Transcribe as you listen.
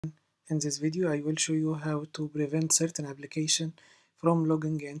In this video, I will show you how to prevent certain application from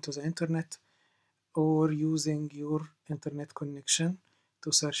logging into the internet or using your internet connection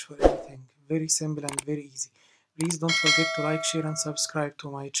to search for anything. Very simple and very easy. Please don't forget to like, share and subscribe to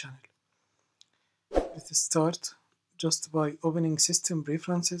my channel. Let's start just by opening System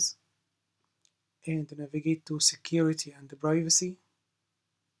Preferences and navigate to Security and Privacy.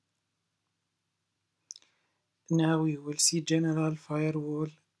 Now you will see General, Firewall,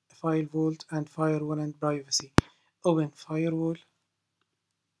 File Vault and Firewall and Privacy. Open Firewall,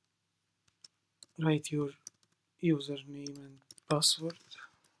 write your username and password.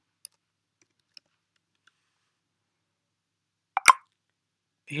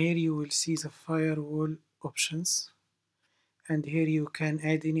 Here you will see the firewall options, and here you can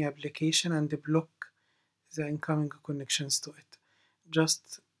add any application and block the incoming connections to it.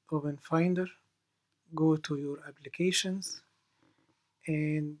 Just open Finder, go to your applications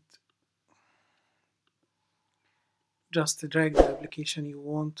and just drag the application you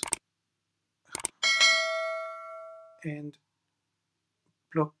want and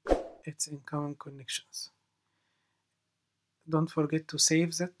block its incoming connections. Don't forget to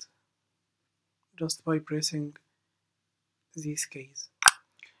save that just by pressing these keys.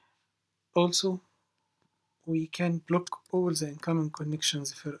 Also, we can block all the incoming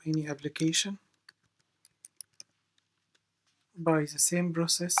connections for any application by the same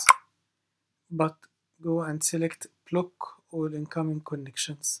process, but go and select block all incoming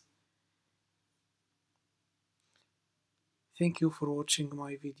connections. Thank you for watching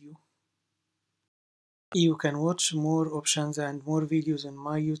my video. You can watch more options and more videos on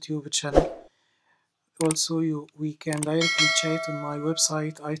my YouTube channel. Also, we can directly chat on my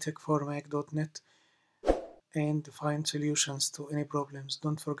website itechformac.net and find solutions to any problems.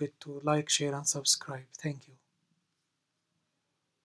 Don't forget to like, share and subscribe. Thank you.